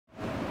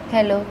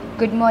Hello,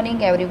 good morning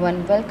everyone.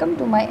 Welcome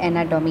to my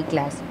anatomy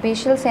class.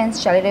 Special science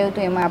ચાલી રહ્યું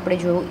તો એમાં આપણે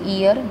જોયું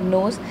ઇયર,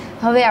 નોઝ.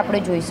 હવે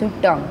આપણે જોઈશું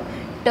ટંગ.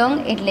 ટંગ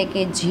એટલે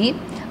કે જીભ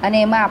અને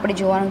એમાં આપણે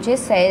જોવાનું છે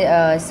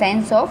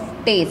સેન્સ ઓફ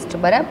ટેસ્ટ.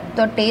 બરાબર,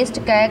 તો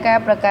ટેસ્ટ કયા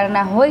કયા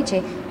પ્રકારના હોય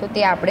છે તો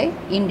તે આપણે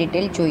ઇન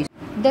ડિટેલ જોઈશું.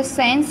 The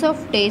sense of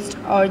taste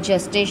or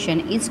gustation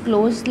is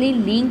closely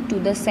linked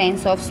to the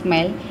sense of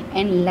smell,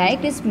 and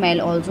like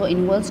smell also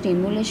involves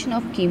stimulation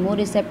of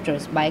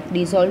chemoreceptors by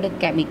dissolved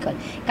chemical.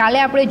 કાલે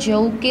આપણે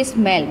જોયું કે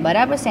સ્મેલ,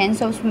 બરાબર,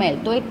 સેન્સ ઓફ સ્મેલ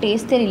તો એ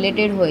ટેસ્ટથી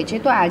related હોય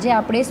છે. તો આજે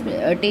આપણે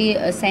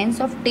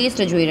સેન્સ ઓફ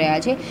ટેસ્ટ જોઈ રહ્યા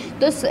છે.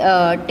 તો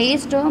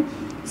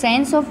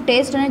સેન્સ ઓફ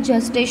ટેસ્ટ અને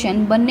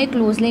જસ્ટેશન બંને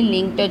ક્લોઝલી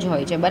લિંક્ડ જ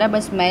હોય છે. બરાબર,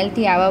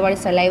 સ્મેલથી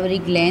આવવાવાળી સલાઇવરી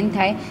ગ્લેન્ડ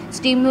થાય,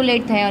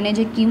 સ્ટિમ્યુલેટ થાય અને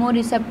જે કીમો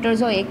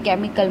રિસેપ્ટર્સ હોય એ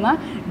કેમિકલમાં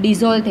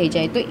ડિઝોલ્વ થઈ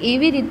જાય. તો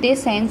એવી રીતે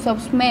સેન્સ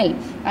ઓફ સ્મેલ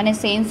અને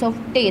સેન્સ ઓફ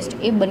ટેસ્ટ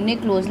એ બંને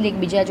ક્લોઝલી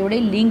એકબીજા જોડે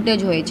લિંક્ડ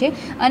જ હોય છે.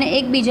 અને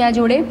એકબીજા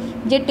જોડે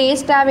જે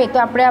ટેસ્ટ આવે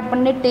તો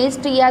આપણને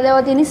ટેસ્ટ યાદ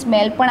આવવાથી એની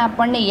સ્મેલ પણ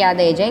આપણને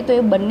યાદ આવી જાય.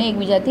 તો એ બંને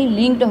એકબીજાથી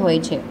લિંક્ડ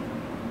હોય છે.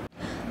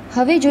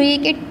 હવે જોઈએ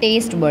કે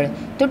ટેસ્ટ બડ.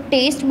 તો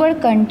ટેસ્ટ બડ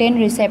કન્ટેન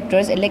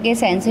રિસેપ્ટર્સ એટલે કે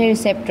sensory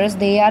receptors.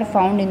 They are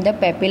found in the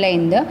પેપિલા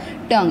in the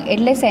tongue.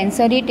 એટલે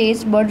સેન્સરી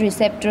ટેસ્ટ બડ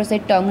રિસેપ્ટર્સ એ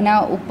ટંગના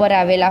ઉપર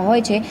આવેલા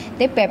હોય છે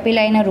તે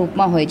પેપિલાઈના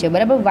રૂપમાં હોય છે.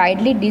 બરાબર,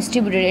 વાઇડલી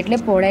ડિસ્ટ્રીબ્યુટેડ એટલે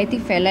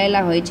પહોળાઈથી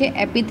ફેલાયેલા હોય છે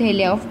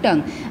એપિથેલિયા ઓફ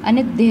ટંગ.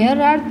 અને ધેર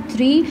આર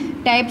 3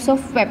 ટાઈપ્સ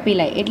ઓફ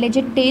પેપિલાઈ. એટલે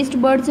જે ટેસ્ટ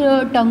બડ્સ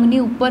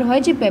ટંગની ઉપર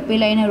હોય છે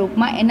પેપિલાઈના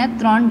રૂપમાં એના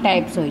 3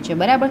 ટાઈપ્સ હોય છે.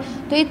 બરાબર,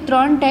 તો એ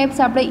 3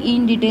 ટાઈપ્સ આપણે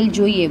ઇન ડિટેલ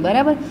જોઈએ.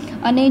 બરાબર,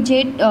 અને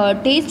જે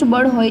ટેસ્ટ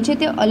બડ હોય છે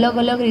તે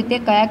અલગ અલગ રીતે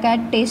કયા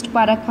કયા ટેસ્ટ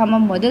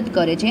પારખવામાં મદદ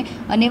કરે છે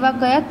અને એવા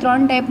કયા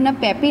 3 ટાઈપના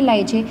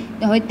પેપિલાઈ છે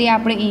હવે તે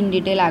આપણે ઇન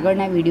ડિટેલ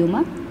આગળના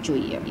વિડીયોમાં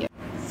જોઈએ.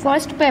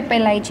 ફર્સ્ટ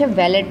પેપિલાઈ છે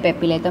વેલેટ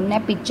પેપિલાઈ. તમને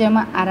આ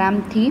પિક્ચરમાં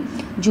આરામથી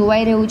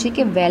જોવાઈ રહ્યું છે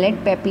કે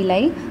વેલેટ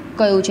પેપિલાઈ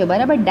કયું છે.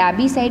 બરાબર,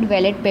 ડાબી સાઈડ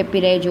વેલેટ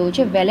પેપિલાઈ જોયું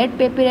છે. Valet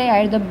પેપિલાઈ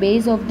are the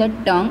base of the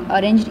tongue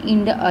arranged in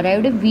the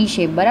arrived V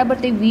shape. બરાબર,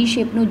 તે વી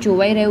શેપનું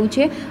જોવાઈ રહ્યું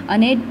છે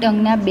અને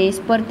ટંગના બેઝ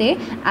પર તે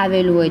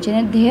આવેલું હોય છે.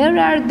 અને there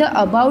are the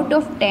about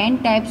of 10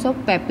 types of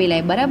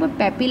પેપિલાઈ. બરાબર,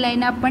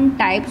 પેપિલાઈના પણ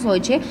ટાઈપ્સ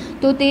હોય છે.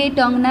 તો તે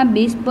ટંગના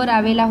બેઝ પર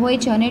આવેલા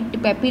હોય છે અને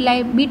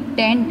પેપિલાઈ બી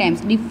 10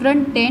 ટાઈપ્સ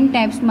ડિફરન્ટ 10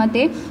 ટાઈપ્સમાં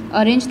તે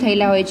અરેન્જ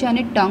થયેલા હોય છે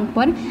અને ટંગ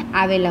પર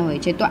આવેલા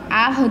હોય છે. તો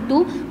આ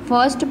હતું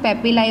ફર્સ્ટ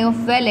પેપિલાઈ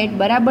ઓફ વેલેટ.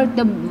 બરાબર,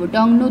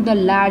 ટંગનું ધ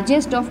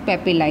લાર્જેસ્ટ ઓફ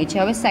પેપિલાઈ છે.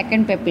 હવે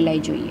સેકન્ડ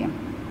પેપિલાઈ જોઈએ.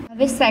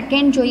 હવે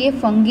સેકન્ડ જોઈએ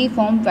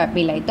ફંગીફોર્મ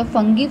પેપિલાઈ. તો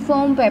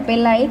ફંગીફોર્મ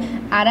પેપિલાઈ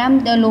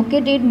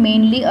located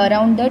mainly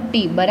around the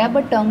tip.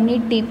 બરાબર, ટંગની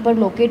ટીપ પર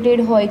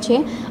લોકેટેડ હોય છે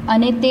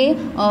અને તે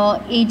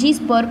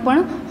એજીસ પર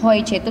પણ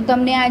હોય છે. તો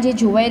તમને આ જે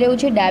જોવાઈ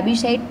રહ્યું છે ડાબી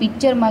સાઈડ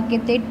પિક્ચરમાં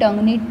કે તે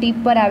ટંગની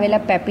ટીપ પર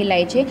આવેલા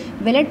પેપિલાઈ છે.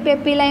 વેલેટ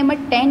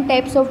પેપિલાઈમાં 10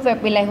 ટાઈપ્સ ઓફ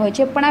પેપિલાઈ હોય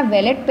છે, પણ આ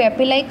વેલેટ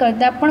પેપિલાઈ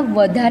કરતાં પણ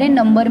વધારે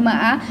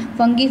નંબરમાં આ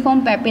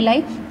ફંગીફોર્મ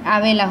પેપિલાઈ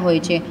આવેલા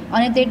હોય છે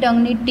અને તે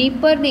ટંગની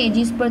ટીપ પર ને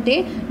એજીસ પર તે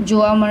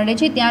જોવા મળે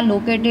છે, ત્યાં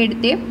લોકેટેડ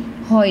તે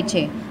હોય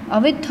છે.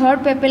 હવે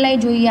થર્ડ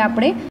પેપિલાઈ જોઈએ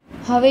આપણે.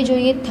 હવે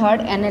જોઈએ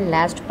થર્ડ અને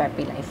લાસ્ટ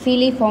પેપિલાઈ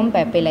ફિલીફોર્મ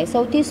પેપિલાઈ.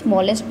 સૌથી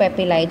સ્મોલેસ્ટ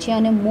પેપિલાઈ છે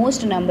અને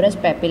મોસ્ટ નંબરસ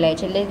પેપિલાઈ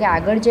છે. એટલે કે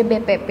આગળ જે બે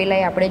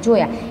પેપિલાઈ આપણે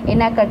જોયા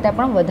એના કરતાં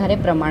પણ વધારે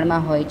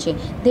પ્રમાણમાં હોય છે.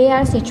 They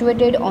are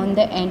situated on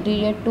the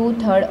anterior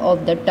 2/3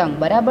 of the tongue.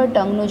 બરાબર,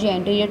 ટંગનો જે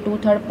એન્ટિરિયર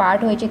 2/3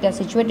 પાર્ટ હોય છે ત્યાં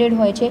સિચ્યુએટેડ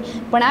હોય છે.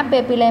 પણ આ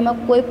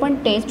પેપિલાઈમાં કોઈ પણ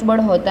ટેસ્ટ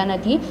બડ હોતા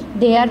નથી.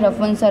 They are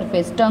રફન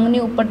surface.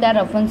 ટંગની ઉપર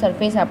ત્યાં રફન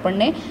સરફેસ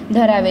આપણને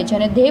ધરાવે છે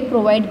અને ધે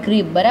પ્રોવાઈડ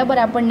ગ્રીપ.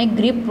 બરાબર, આપણને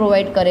ગ્રીપ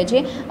પ્રોવાઈડ કરે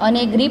છે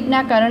અને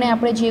ગ્રીપના કારણે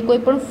આપણે જે કોઈ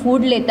પણ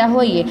ફૂડ લેતા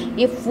હોઈએ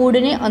એ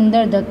ફૂડને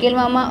અંદર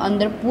ધકેલવામાં,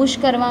 અંદર પુશ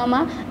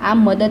કરવામાં આ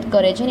મદદ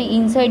કરે છે અને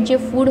ઇનસાઇડ જે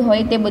ફૂડ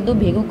હોય તે બધું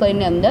ભેગું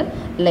કરીને અંદર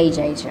લઈ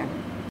જાય છે.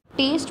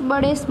 Test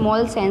બડ A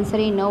small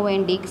sensory nerve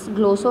and disk,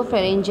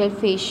 ગ્લોસોફેરેન્જિયલ,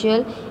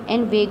 facial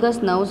and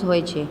Vegas nerves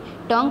હોય છે.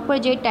 ટંગ પર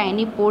જે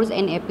ટાઇની પોર્સ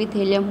એન્ડ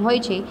એપિથેલિયમ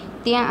હોય છે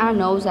ત્યાં આ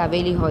નર્વ્સ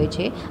આવેલી હોય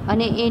છે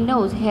અને એ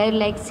નર્વ્સ હેર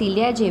લાઇક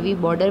સિલિયા જેવી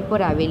બોર્ડર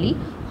પર આવેલી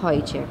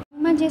હોય છે.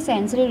 જે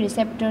સેન્સરી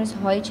રિસેપ્ટર્સ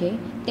હોય છે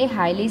તે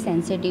હાઈલી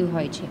સેન્સિટિવ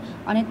હોય છે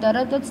અને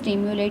તરત જ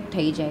સ્ટિમ્યુલેટ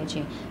થઈ જાય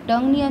છે.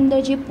 ટંગની અંદર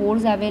જે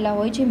પોર્સ આવેલા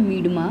હોય છે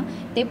મિડમાં,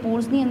 તે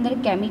પોર્સની અંદર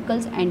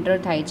કેમિકલ્સ એન્ટર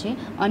થાય છે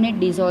અને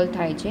ડિઝોલ્વ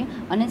થાય છે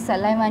અને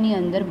સલાઈવાની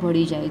અંદર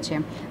ભળી જાય છે.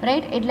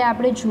 રાઈટ, એટલે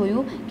આપણે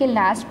જોયું કે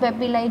લાસ્ટ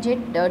પેપિલાઈ જે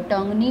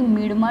ટંગની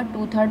મિડમાં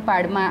 2/3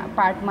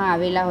 પાર્ટમાં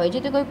આવેલા હોય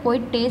છે તે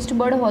કોઈ ટેસ્ટ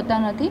બડ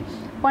હોતા નથી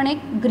પણ એક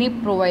ગ્રીપ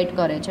પ્રોવાઈડ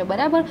કરે છે.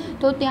 બરાબર,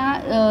 તો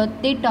ત્યાં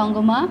તે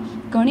ટંગમાં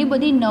ઘણી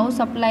બધી નર્વ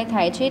સપ્લાય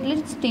થાય છે એટલે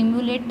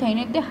સ્ટિમ્યુલેટ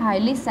થઈને તે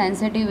હાઈલી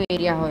સેન્સિટિવ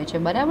એરિયા હોય છે.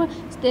 બરાબર,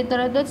 તે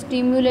તરત જ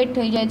સ્ટિમ્યુલેટ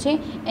થઈ જાય છે.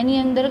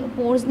 એની અંદર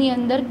પોર્સની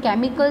અંદર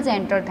કેમિકલ્સ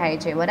એન્ટર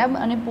થાય છે. બરાબર,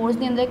 અને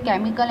પોર્સની અંદર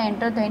કેમિકલ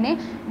એન્ટર થઈને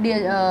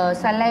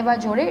સલાઈવા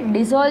જોડે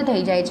ડિઝોલ્વ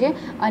થઈ જાય છે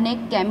અને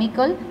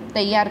કેમિકલ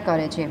તૈયાર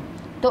કરે છે.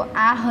 તો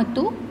આ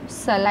હતું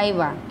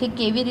સલાઈવા, કે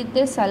કેવી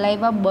રીતે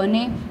સલાઈવા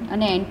બને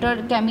અને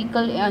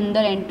કેમિકલ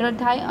અંદર એન્ટર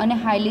થાય અને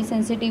હાઈલી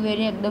સેન્સિટિવ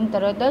એરિયા એકદમ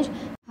તરત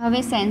જ હવે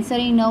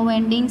સેન્સરી નર્વ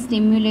એન્ડિંગ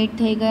સ્ટિમ્યુલેટ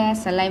થઈ ગયા,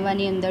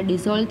 સલાઈવાની અંદર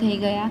ડિઝોલ્વ થઈ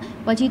ગયા,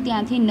 પછી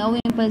ત્યાંથી નર્વ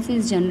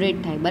ઇમ્પલ્સીસ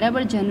જનરેટ થાય,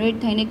 બરાબર, જનરેટ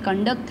થઈને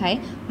કંડક્ટ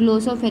થાય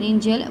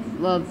ગ્લોસોફેરિન્જિયલ,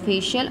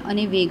 ફેશિયલ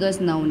અને વેગસ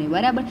નર્વને,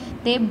 બરાબર,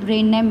 તે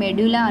બ્રેનના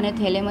મેડ્યુલા અને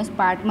થેલેમસ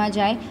પાર્ટમાં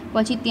જાય,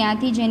 પછી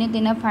ત્યાંથી જઈને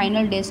તેના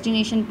ફાઇનલ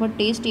ડેસ્ટિનેશન પર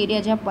ટેસ્ટ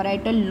એરિયા જ્યાં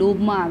પરાઇટલ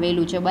લોબમાં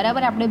આવેલું છે,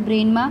 બરાબર. આપણે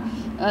બ્રેનમાં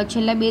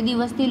છેલ્લા 2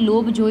 દિવસથી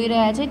લોબ જોઈ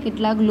રહ્યા છે,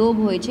 કેટલાક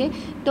લોબ હોય છે,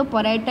 તો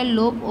પરાઇટલ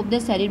લોબ ઓફ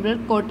ધ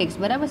સેરિબ્રલ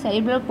કોર્ટેક્સ, બરાબર,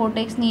 સેરિબ્રલ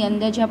કોર્ટેક્સની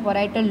અંદર જ્યાં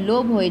પરાઇટલ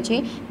લોબ હોય છે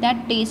ત્યાં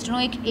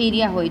ટેસ્ટનો એક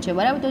એરિયા હોય છે,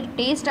 બરાબર. તો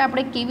ટેસ્ટ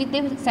આપણે કેવી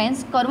રીતે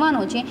સેન્સ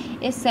કરવાનો છે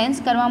એ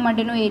સેન્સ કરવા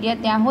માટેનો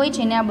એરિયા ત્યાં હોય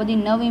છે ને આ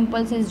બધી નર્વ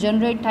ઇમ્પલ્સીસ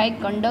જનરેટ થાય,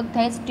 કંડક્ટ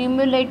થાય,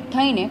 સ્ટિમ્યુલેટ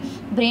થઈને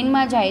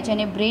બ્રેનમાં જાય છે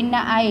અને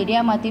બ્રેનના આ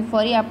એરિયામાંથી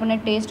ફરી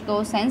આપણને ટેસ્ટ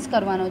કયો સેન્સ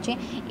કરવાનો છે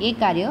એ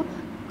કાર્ય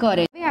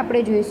કરે. હવે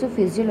આપણે જોઈશું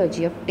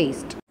physiology of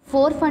test.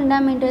 4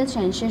 fundamental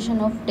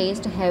sensations of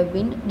taste have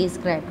been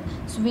described: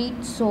 sweet,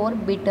 sour,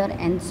 bitter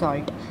and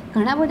salt.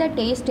 ઘણા બધા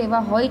ટેસ્ટ એવા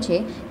હોય છે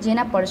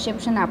જેના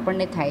પરસેપ્શન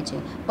આપણને થાય છે,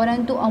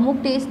 પરંતુ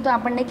અમુક ટેસ્ટ તો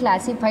આપણને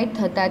ક્લાસિફાઈડ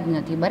થતા જ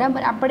નથી,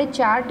 બરાબર. આપણે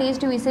 4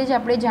 ટેસ્ટ વિશે જ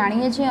આપણે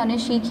જાણીએ છીએ અને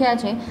શીખ્યા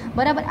છે,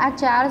 બરાબર. આ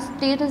 4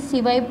 ટેસ્ટ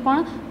સિવાય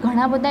પણ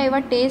ઘણા બધા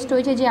એવા ટેસ્ટ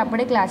હોય છે જે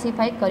આપણે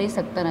ક્લાસિફાઈ કરી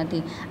શકતા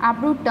નથી.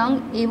 આપણું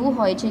ટંગ એવું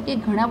હોય છે કે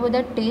ઘણા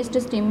બધા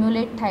ટેસ્ટ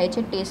સ્ટિમ્યુલેટ થાય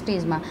છે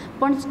ટેસ્ટીઝમાં,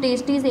 પણ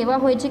ટેસ્ટીઝ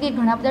એવા હોય છે કે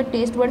ઘણા બધા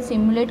ટેસ્ટ વર્ડ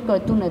સ્ટિમ્યુલેટ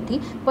કરતું નથી,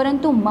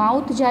 પરંતુ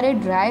માઉથ જ્યારે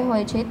ડ્રાય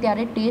હોય છે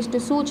ત્યારે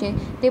ટેસ્ટ શું છે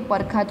તે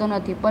પરખાતો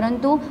નથી,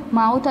 પરંતુ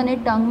માઉથ અને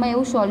ટંગમાં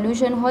એવું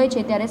સોલ્યુશન હોય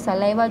છે ત્યારે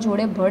સલાઈવા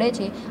જોડે ભળે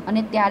છે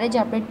અને ત્યારે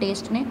જ આપણે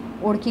ટેસ્ટને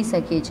ઓળખી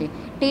શકીએ છીએ.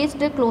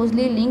 Test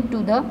closely link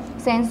to the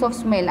sense of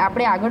smell.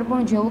 આપણે આગળ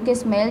પણ જોયું કે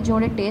સ્મેલ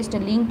જોડે ટેસ્ટ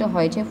લિંક્ડ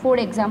હોય છે. For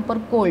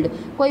example, cold.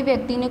 કોઈ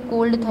વ્યક્તિને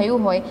કોલ્ડ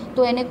થયું હોય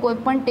તો એને કોઈ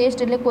પણ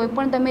ટેસ્ટ, એટલે કોઈ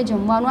પણ તમે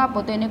જમવાનું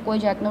આપો તો એને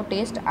કોઈ જાતનો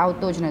ટેસ્ટ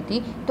આવતો જ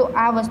નથી. તો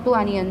આ વસ્તુ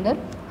આની અંદર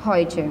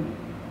હોય છે.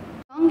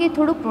 ટંગ એ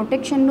થોડું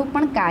પ્રોટેક્શનનું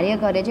પણ કાર્ય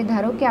કરે છે.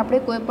 ધારો કે આપણે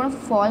કોઈ પણ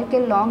ફોલ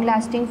કે લોંગ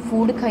લાસ્ટિંગ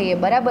ફૂડ ખાઈએ,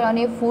 બરાબર,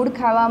 અને ફૂડ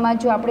ખાવામાં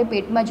જો આપણે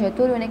પેટમાં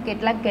જતું રહ્યું અને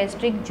કેટલાક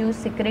ગેસ્ટ્રિક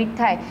જ્યુસ સિક્રેટ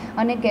થાય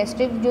અને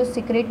ગેસ્ટ્રિક જ્યુસ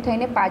સિક્રેટ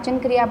થઈને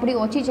પાચન ક્રિયા આપણી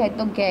ઓછી જાય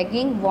તો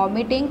ગેગિંગ,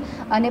 વોમિટિંગ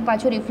અને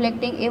પાછું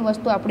રિફ્લેક્ટિંગ એ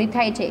વસ્તુ આપણી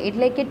થાય છે.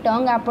 એટલે કે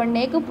ટંગ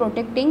આપણને એક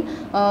પ્રોટેક્ટિંગ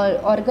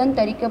ઓર્ગન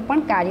તરીકે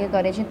પણ કાર્ય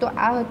કરે છે. તો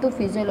આ હતું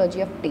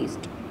ફિઝિયોલોજી ઓફ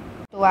ટેસ્ટ.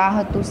 તો આ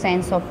હતું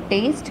સેન્સ ઓફ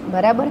ટેસ્ટ,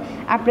 બરાબર.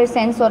 આપણે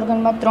સેન્સ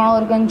ઓર્ગનમાં 3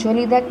 ઓર્ગન જોઈ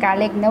લીધા.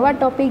 કાલે એક નવા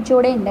ટોપિક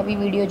જોડે, નવી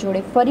વિડીયો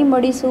જોડે ફરી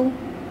મળીશું.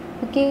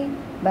 Okay,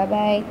 bye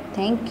bye,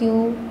 thank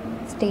you,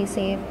 stay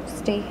safe,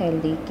 stay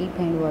healthy,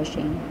 keep hand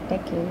washing,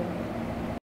 take care.